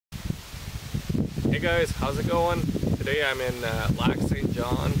guys, how's it going? Today I'm in Lac St.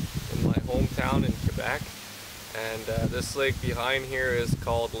 John in my hometown in Quebec, and this lake behind here is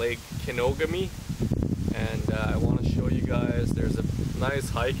called Lake Kenogami, and I want to show you guys there's a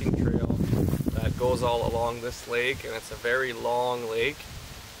nice hiking trail that goes all along this lake, and it's a very long lake,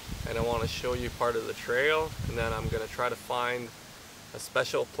 and I want to show you part of the trail, and then I'm going to try to find a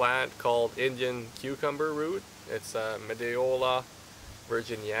special plant called Indian cucumber root. It's Medeola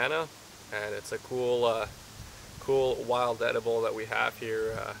virginiana, and it's a cool wild edible that we have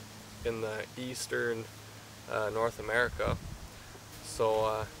here in the eastern North America.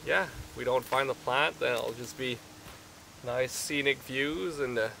 So yeah, if we don't find the plant, then it'll just be nice scenic views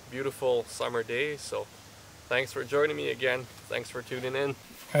and a beautiful summer day. So thanks for joining me again. Thanks for tuning in.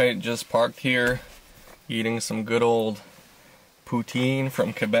 Alright, just parked here eating some good old poutine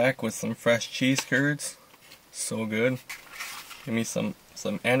from Quebec with some fresh cheese curds. So good. Give me some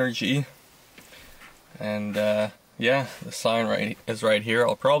energy. And yeah, the sign is right here.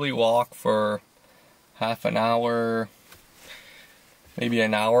 I'll probably walk for half an hour, maybe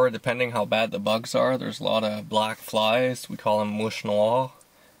an hour, depending how bad the bugs are. There's a lot of black flies. We call them mouche noire,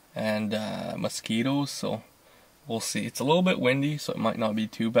 and mosquitoes. So we'll see. It's a little bit windy, so it might not be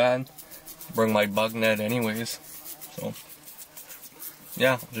too bad. I'll bring my bug net anyways. So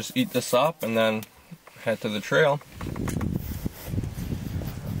yeah, I'll just eat this up and then head to the trail.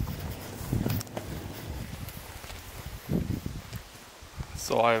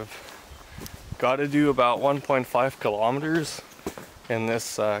 So I've got to do about 1.5 kilometers in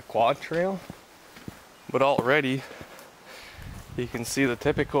this quad trail, but already you can see the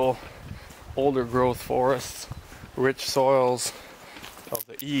typical older growth forests, rich soils of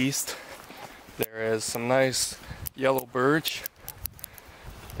the east. There is some nice yellow birch.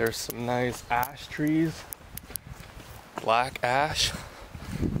 There's some nice ash trees, black ash,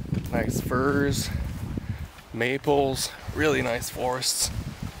 nice firs, maples, really nice forests,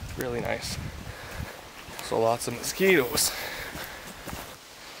 really nice. So lots of mosquitoes.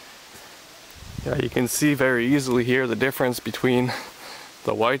 Yeah, you can see very easily here the difference between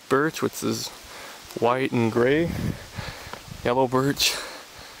the white birch, which is white and gray, yellow birch,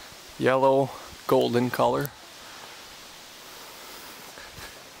 yellow, golden color.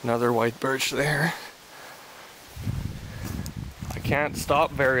 Another white birch there. I can't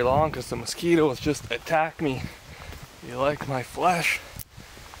stop very long because the mosquitoes just attack me. They like my flesh.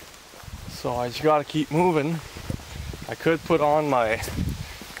 So I just gotta keep moving. I could put on my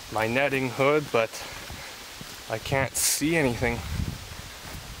netting hood, but I can't see anything.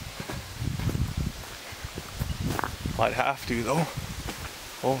 Might have to though.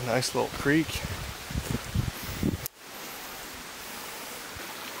 Oh, nice little creek.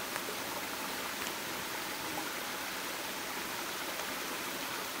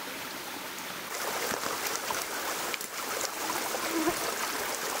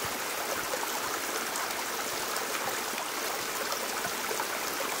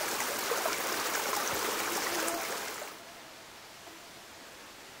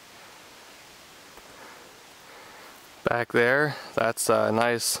 Back there, that's a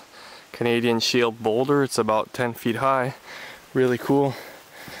nice Canadian shield boulder. It's about 10 feet high. Really cool.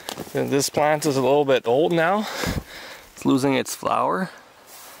 And this plant is a little bit old now. It's losing its flower.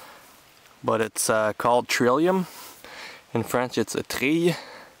 But it's called trillium. In French it's a trille.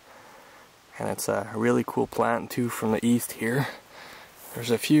 And it's a really cool plant too from the east here.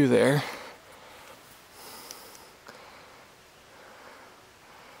 There's a few there.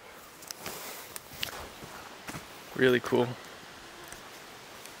 Really cool.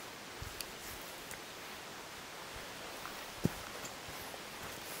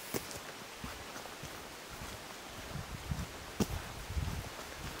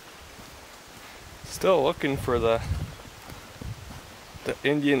 Still looking for the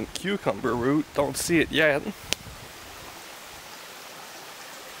Indian cucumber root. Don't see it yet.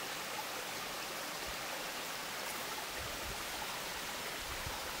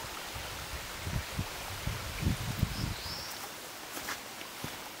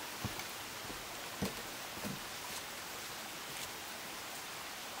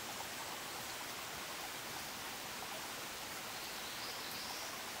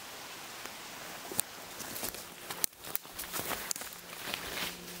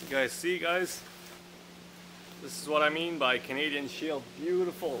 You guys see, guys? This is what I mean by Canadian shield.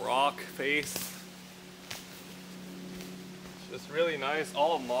 Beautiful rock face. It's just really nice,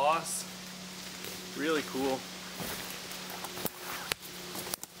 all moss. Really cool.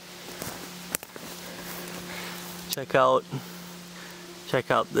 Check out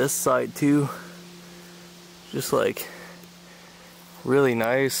this side too. Just like really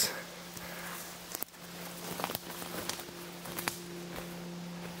nice.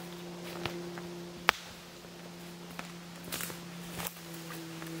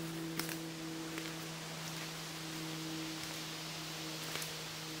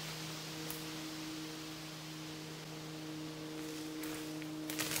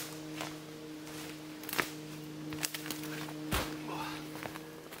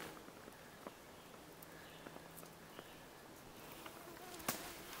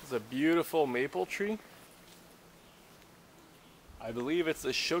 is a beautiful maple tree. I believe it's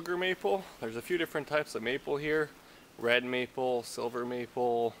a sugar maple. There's a few different types of maple here. Red maple, silver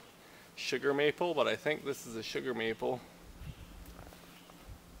maple, sugar maple, but I think this is a sugar maple.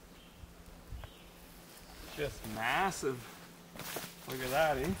 Just massive. Look at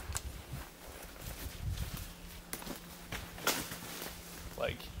that, eh?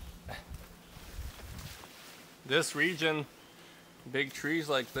 Like, this region, big trees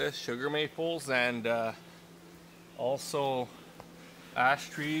like this, sugar maples, and also ash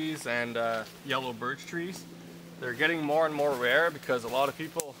trees and yellow birch trees, they're getting more and more rare because a lot of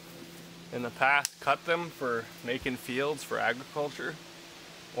people in the past cut them for making fields for agriculture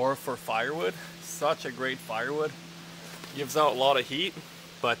or for firewood. Such a great firewood. Gives out a lot of heat,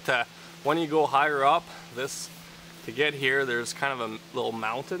 but when you go higher up, to get here, there's kind of a little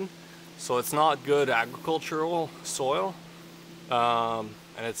mountain, so it's not good agricultural soil, and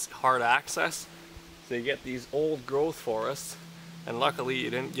it's hard access, so you get these old growth forests. And luckily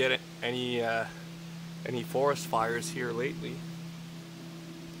you didn't get any forest fires here lately.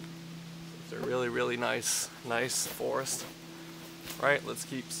 It's a really nice forest. Right, let's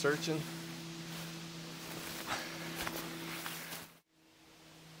keep searching.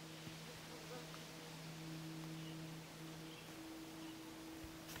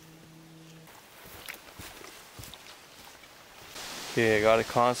 Okay, I gotta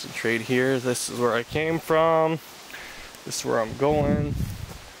concentrate here. This is where I came from. This is where I'm going.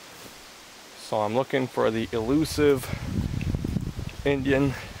 So I'm looking for the elusive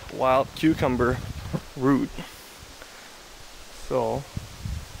Indian wild cucumber root. So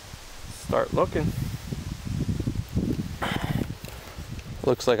start looking.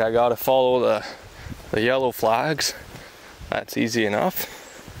 Looks like I gotta follow the yellow flags. That's easy enough.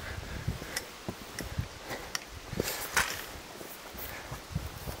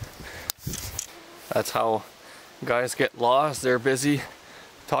 That's how guys get lost. They're busy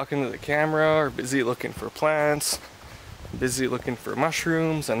talking to the camera, or busy looking for plants, busy looking for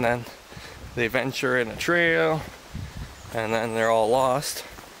mushrooms, and then they venture in a trail and then they're all lost.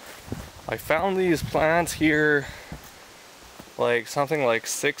 I found these plants here like something like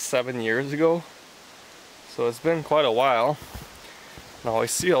 6-7 years ago, so it's been quite a while. Now I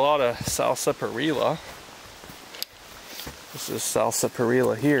see a lot of salsaparilla. This is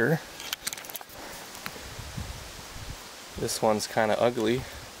salsaparilla here. This one's kind of ugly.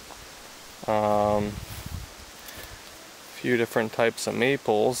 Few different types of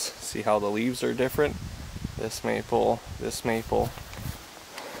maples. See how the leaves are different? This maple, this maple,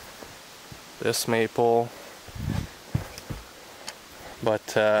 this maple.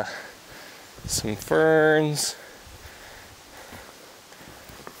 But some ferns.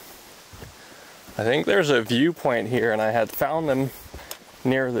 I think there's a viewpoint here, and I had found them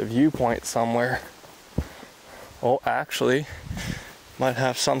near the viewpoint somewhere. Oh, actually, might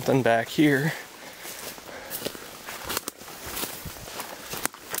have something back here.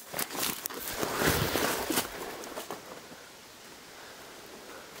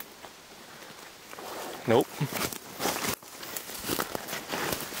 Nope.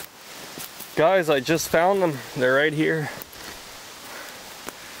 Guys, I just found them. They're right here.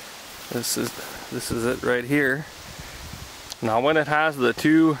 This is it right here. Now when it has the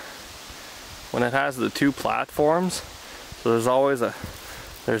two platforms, so there's always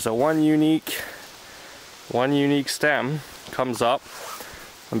one unique stem comes up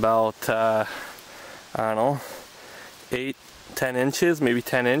about I don't know, 8-10 inches, maybe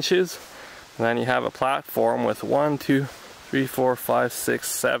 10 inches, and then you have a platform with 1, 2, 3, 4, 5, 6,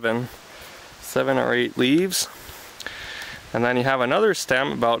 7 or 8 leaves, and then you have another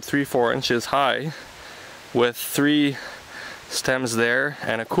stem about 3-4 inches high with 3 stems there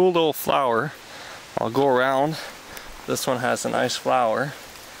and a cool little flower. I'll go around. This one has a nice flower.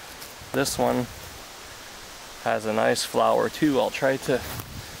 This one has a nice flower too. I'll try to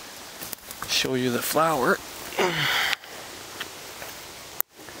show you the flower.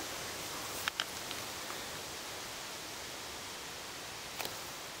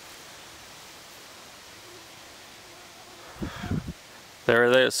 There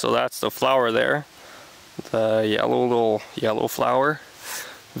it is. So that's the flower there. The little yellow flower.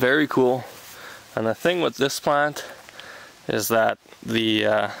 Very cool. And the thing with this plant is that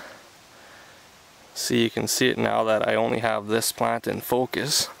see, you can see it now that I only have this plant in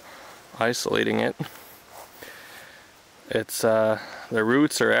focus, isolating it. It's the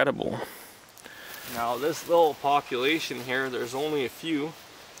roots are edible. Now this little population here, there's only a few.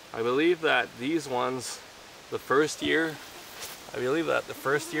 I believe that these ones, the first year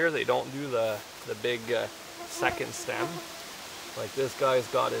they don't do the big second stem. Like this guy's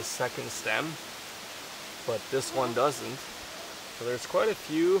got his second stem, but this one doesn't. So there's quite a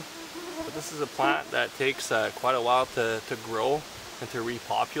few, but this is a plant that takes quite a while to grow and to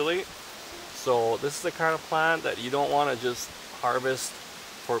repopulate. So this is the kind of plant that you don't want to just harvest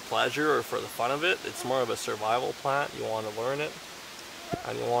for pleasure or for the fun of it. It's more of a survival plant. You want to learn it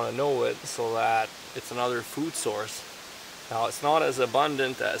and you want to know it so that it's another food source. Now it's not as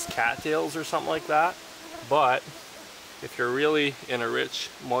abundant as cattails or something like that, but if you're really in a rich,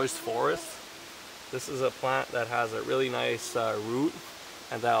 moist forest, this is a plant that has a really nice root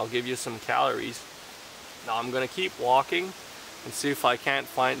and that'll give you some calories. Now I'm going to keep walking and see if I can't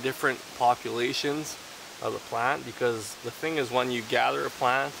find different populations of the plant, because the thing is, when you gather a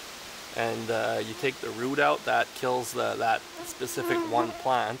plant and you take the root out, that kills that specific one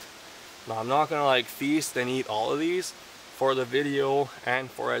plant. Now I'm not going to like feast and eat all of these. For the video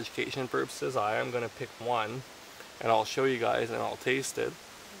and for education purposes, I am going to pick one and I'll show you guys and I'll taste it.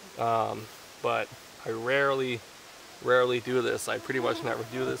 But I rarely do this. I pretty much never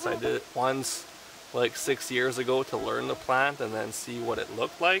do this. I did it once like 6 years ago to learn the plant and then see what it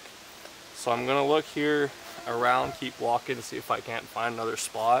looked like. So I'm gonna look here around, keep walking to see if I can't find another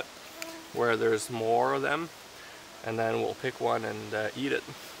spot where there's more of them, and then we'll pick one and eat it.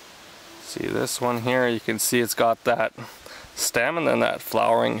 See this one here, you can see it's got that stem and then that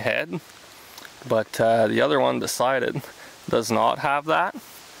flowering head, but the other one beside it does not have that,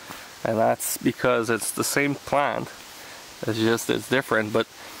 and that's because it's the same plant. It's just it's different, but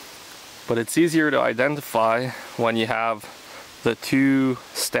it's easier to identify when you have the two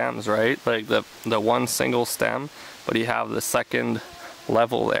stems, right? Like the one single stem, but you have the second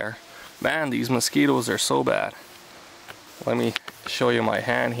level there. Man, these mosquitoes are so bad. Let me show you my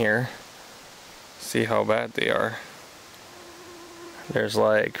hand here. See how bad they are. There's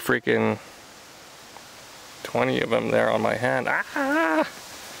like freaking 20 of them there on my hand. Ah!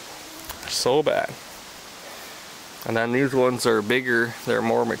 So bad. And then these ones are bigger, they're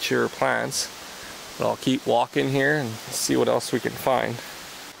more mature plants. But I'll keep walking here and see what else we can find.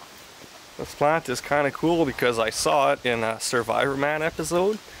 This plant is kind of cool because I saw it in a Survivor Man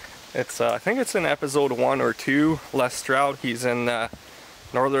episode. It's I think it's in episode 1 or 2. Les Stroud, he's in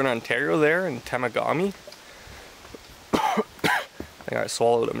northern Ontario there in Temagami. I think I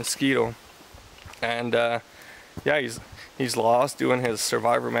swallowed a mosquito. And yeah, he's lost doing his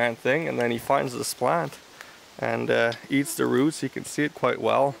Survivor Man thing, and then he finds this plant and eats the roots. You can see it quite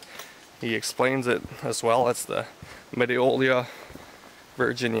well. He explains it as well. It's the Mediolia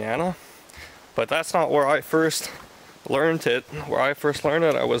virginiana. But that's not where I first learned it. Where I first learned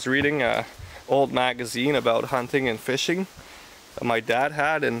it, I was reading an old magazine about hunting and fishing that my dad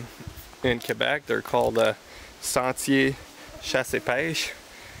had in Quebec. They're called Sentier Chasse et Pêche.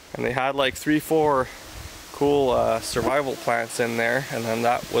 And they had like 3-4 cool survival plants in there, and then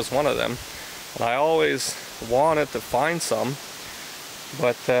that was one of them. And I always wanted to find some,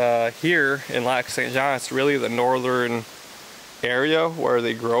 but here in Lac Saint Jean, it's really the northern area where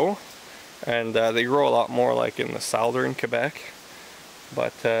they grow, and they grow a lot more like in the southern Quebec.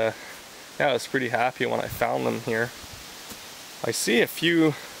 But yeah, I was pretty happy when I found them here. I see a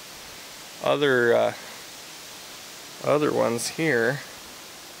few other ones here.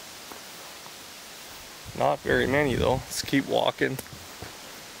 Not very many though. Let's keep walking.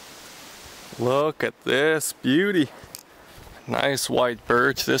 Look at this beauty. Nice white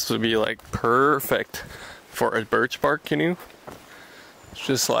birch. This would be like perfect for a birch bark canoe. It's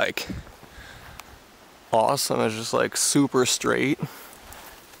just like awesome. It's just like super straight.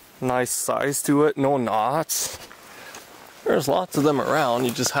 Nice size to it. No knots. There's lots of them around.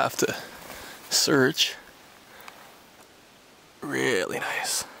 You just have to search. Really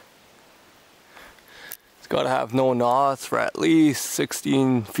nice. It's got to have no knots for at least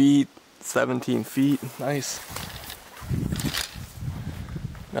 16 feet. 17 feet. Nice.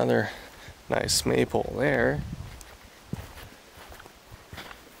 Another nice maple there.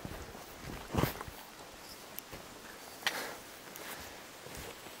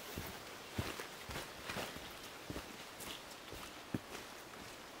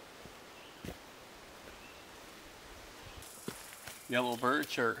 Yellow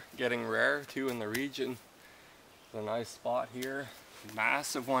birch are getting rare too in the region. There's a nice spot here.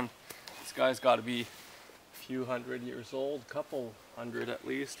 Massive one. This guy's got to be a few hundred years old, couple hundred at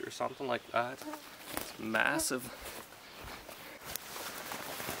least, or something like that. It's massive.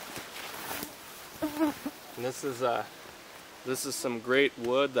 And this is some great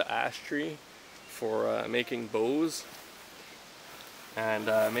wood, the ash tree, for making bows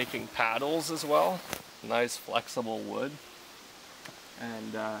and making paddles as well. Nice flexible wood.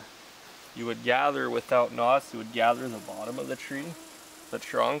 And you would gather without knots, you would gather the bottom of the tree, the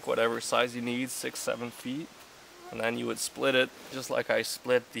trunk, whatever size you need, 6-7 feet, and then you would split it just like I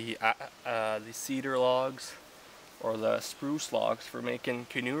split the cedar logs or the spruce logs for making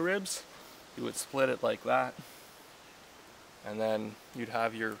canoe ribs. You would split it like that, and then you'd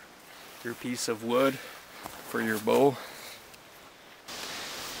have your piece of wood for your bow.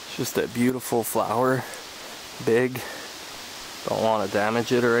 It's just a beautiful flower, big. Don't want to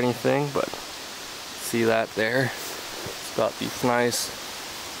damage it or anything, but see that there? It's got these nice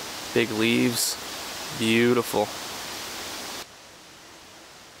big leaves, beautiful.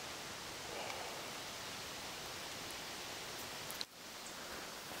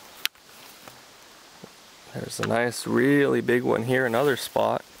 There's a nice, really big one here, another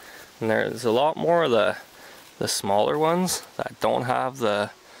spot. And there's a lot more of the smaller ones that don't have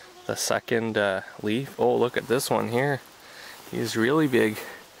the second leaf. Oh, look at this one here. He's really big.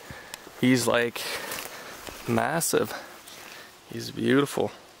 He's like massive. He's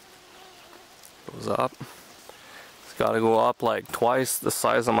beautiful. Goes up. It's got to go up like twice the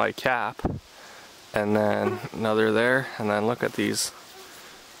size of my cap. And then another there. And then look at these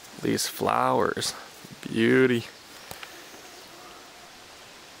flowers. Beauty.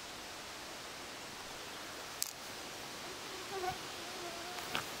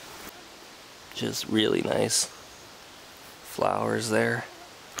 Just really nice flowers there.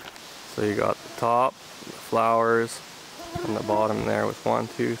 So you got the top, the flowers, and the bottom there with 1,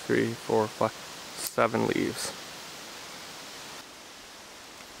 2, 3, 4, 5, 7 leaves.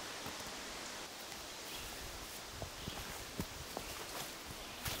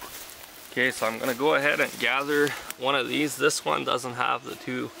 Okay, so I'm gonna go ahead and gather one of these. This one doesn't have the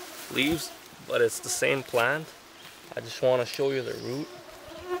 2 leaves, but it's the same plant. I just want to show you the root.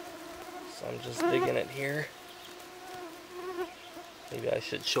 So I'm just digging it here. Maybe I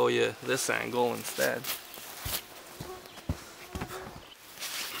should show you this angle instead.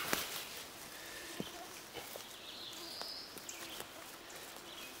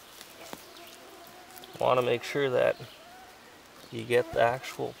 Want to make sure that you get the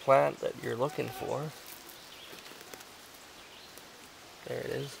actual plant that you're looking for. There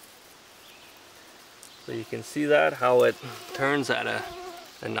it is. So you can see that, how it turns at a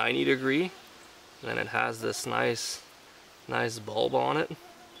 90 degree. And then it has this nice bulb on it.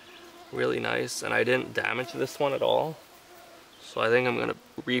 Really nice. And I didn't damage this one at all. So I think I'm going to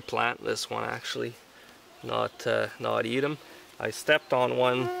replant this one actually. Not eat them. I stepped on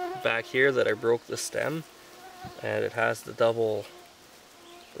one back here that I broke the stem. And it has the double,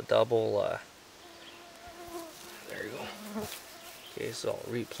 there you go. Okay, so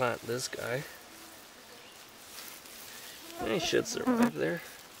I'll replant this guy. And he should survive there.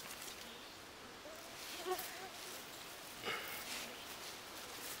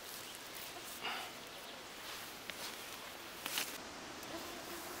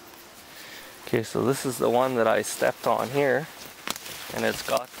 Okay, so this is the one that I stepped on here, and it's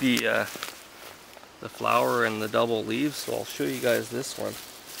got the flower and the double leaves, so I'll show you guys this one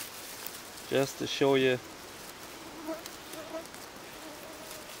just to show you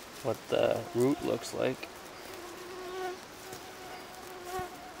what the root looks like.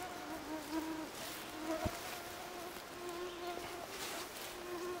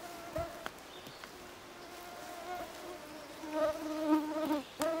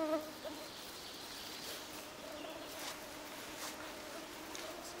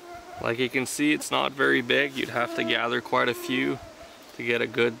 Like you can see, it's not very big. You'd have to gather quite a few to get a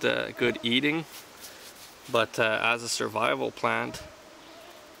good eating. But as a survival plant,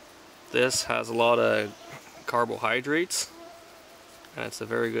 this has a lot of carbohydrates, and it's a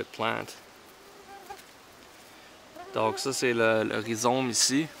very good plant. Donc ça c'est le rhizome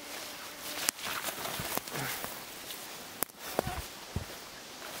ici.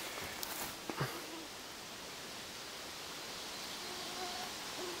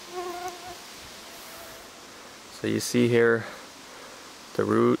 So you see here, the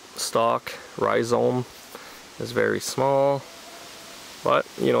root stock, rhizome, is very small, but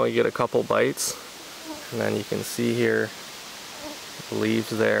you know, you get a couple bites, and then you can see here the leaves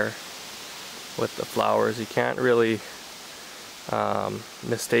there with the flowers. You can't really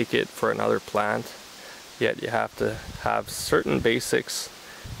mistake it for another plant, yet you have to have certain basics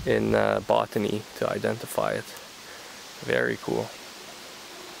in botany to identify it. Very cool.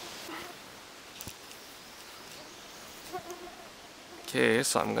 Okay,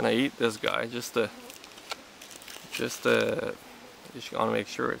 so I'm gonna eat this guy just to want to make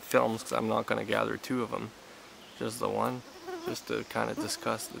sure it films, because I'm not gonna gather 2 of them, just the one, just to kind of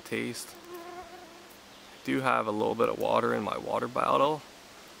discuss the taste. I do have a little bit of water in my water bottle,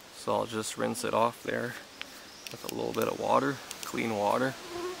 So I'll just rinse it off there with a little bit of water, clean water.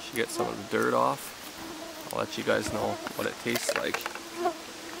 Should get some of the dirt off. I'll let you guys know what it tastes like.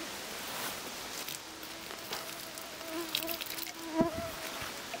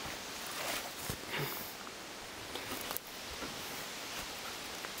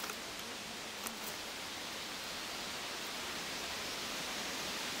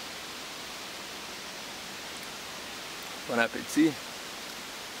 Bon appétit.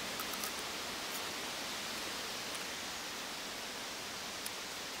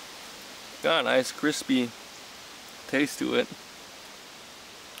 Got a nice crispy taste to it.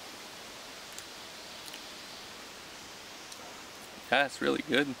 Yeah, it's really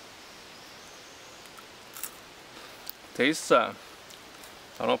good. Tastes I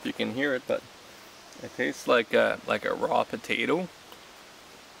don't know if you can hear it, but it tastes like a raw potato,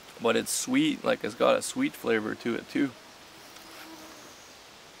 but it's sweet, like it's got a sweet flavor to it too.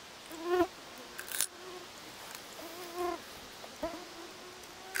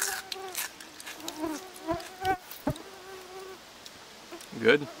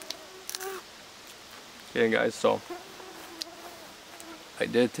 Good. Okay guys, so I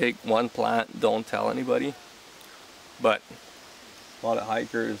did take one plant, don't tell anybody, but a lot of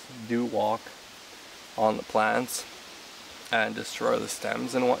hikers do walk on the plants and destroy the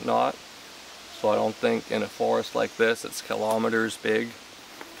stems and whatnot. So I don't think in a forest like this, it's kilometers big,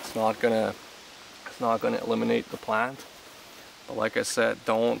 it's not gonna eliminate the plant. But like I said,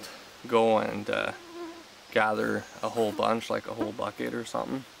 don't go and gather a whole bunch, like a whole bucket or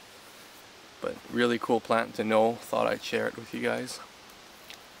something. But really cool plant to know. Thought I'd share it with you guys.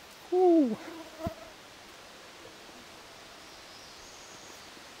 Woo.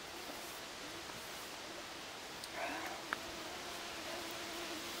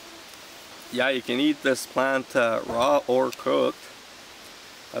 Yeah, you can eat this plant raw or cooked.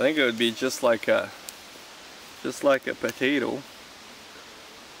 I think it would be just like a potato.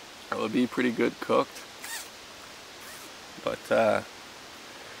 It would be pretty good cooked. But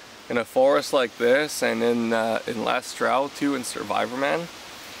in a forest like this, and in Last Drought too, in Survivorman,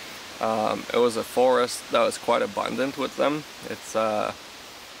 it was a forest that was quite abundant with them.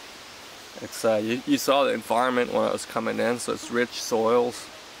 You saw the environment when I was coming in, so it's rich soils,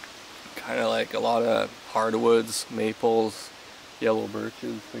 kind of like a lot of hardwoods, maples, yellow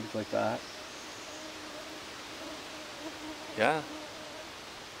birches, things like that. Yeah.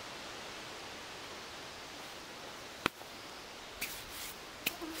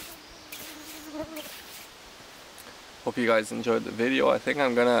 Hope you guys enjoyed the video. I think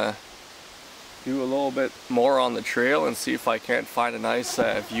I'm gonna do a little bit more on the trail and see if I can't find a nice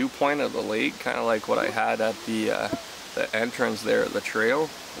viewpoint of the lake, kind of like what I had at the entrance there at the trail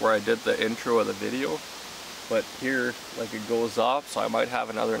where I did the intro of the video. But here, like, it goes up, so I might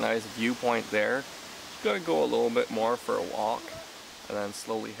have another nice viewpoint there. Just gonna go a little bit more for a walk and then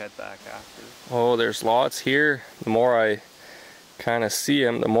slowly head back after. Oh, there's lots here. The more I kind of see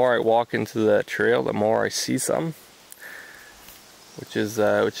them, the more I walk into the trail, the more I see some, which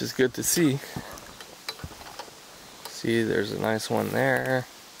is good to see. See, there's a nice one there,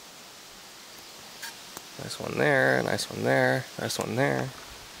 nice one there, nice one there, nice one there,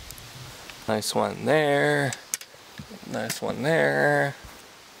 nice one there, nice one there,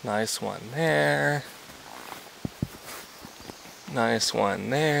 nice one there, nice one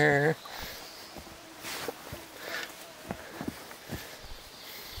there.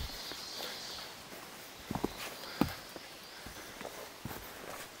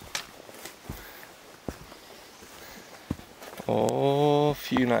 Oh, a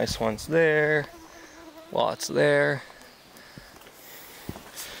few nice ones there, lots there.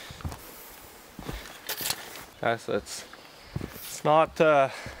 Guys, it's not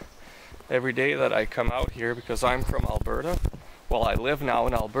every day that I come out here because I'm from Alberta. Well, I live now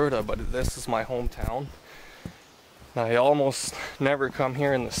in Alberta, but this is my hometown. I almost never come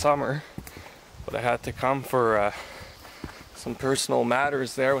here in the summer, but I had to come for some personal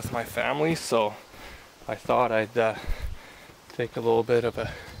matters there with my family, so I thought I'd take a little bit of a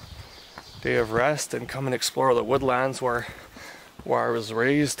day of rest and come and explore the woodlands where I was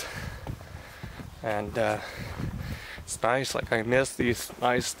raised. And it's nice, like I miss these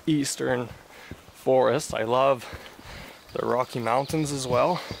nice eastern forests. I love the Rocky Mountains as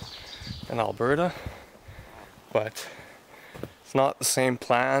well in Alberta, but it's not the same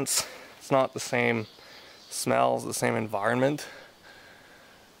plants, it's not the same smells, the same environment.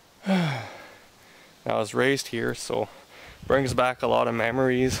 I was raised here, so it brings back a lot of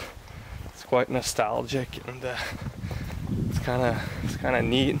memories. It's quite nostalgic, and it's kind of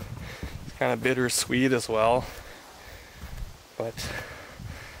neat. It's kind of bittersweet as well. But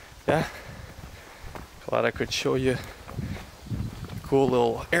yeah, glad I could show you a cool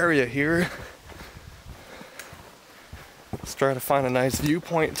little area here. Let's try to find a nice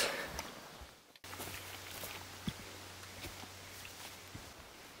viewpoint.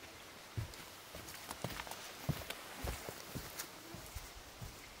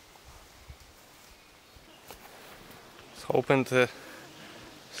 Was hoping to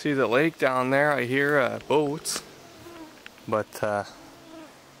see the lake down there. I hear boats, but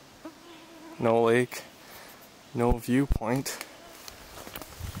no lake, no viewpoint.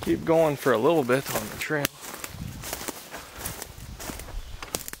 Keep going for a little bit on the trail.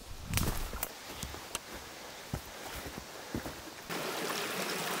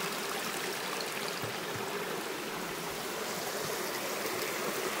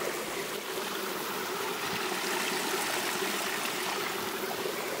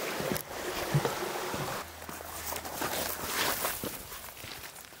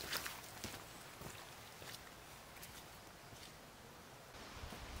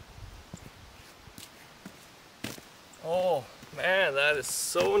 Oh man, that is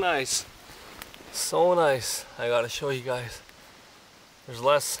so nice. So nice. I gotta show you guys. There's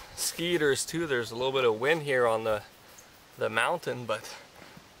less skeeters too. There's a little bit of wind here on the mountain, but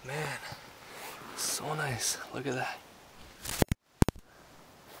man, so nice. Look at that.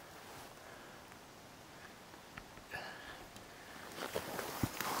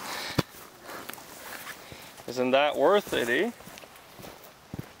 Isn't that worth it, eh?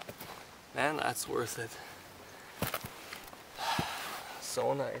 Man, that's worth it.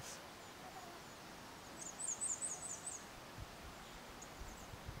 So nice.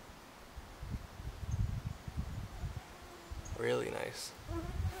 Really nice.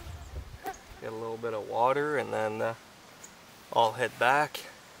 Get a little bit of water and then I'll head back.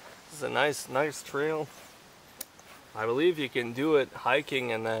 This is a nice trail. I believe you can do it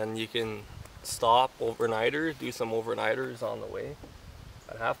hiking and then you can stop overnighter, do some overnighters on the way.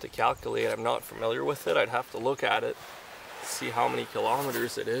 I'd have to calculate, I'm not familiar with it. I'd have to look at it, see how many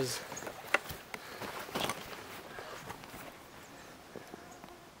kilometers it is.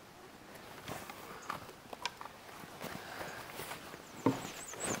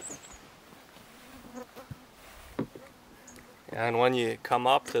 And when you come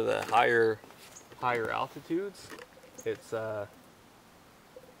up to the higher altitudes,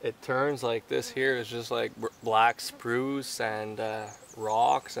 it turns like this here is just like black spruce and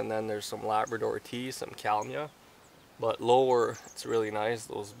rocks, and then there's some Labrador tea, some calmia. But lower, it's really nice,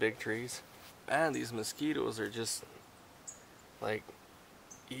 those big trees. Man, these mosquitoes are just like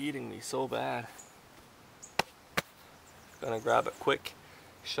eating me so bad. Gonna grab a quick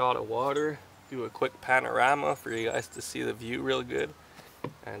shot of water, do a quick panorama for you guys to see the view real good,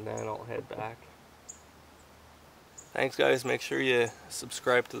 and then I'll head back. Thanks guys, make sure you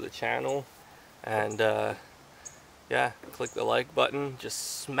subscribe to the channel, and yeah, click the like button.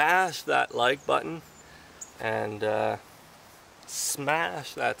 Just smash that like button, and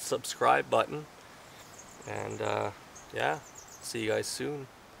smash that subscribe button, and yeah, see you guys soon.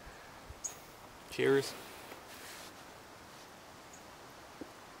 Cheers.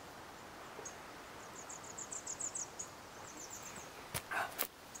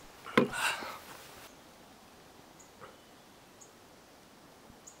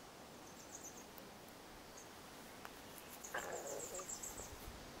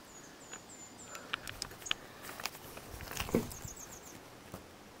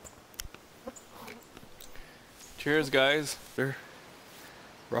 Cheers guys.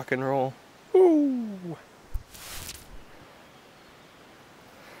 Rock and roll. Woo!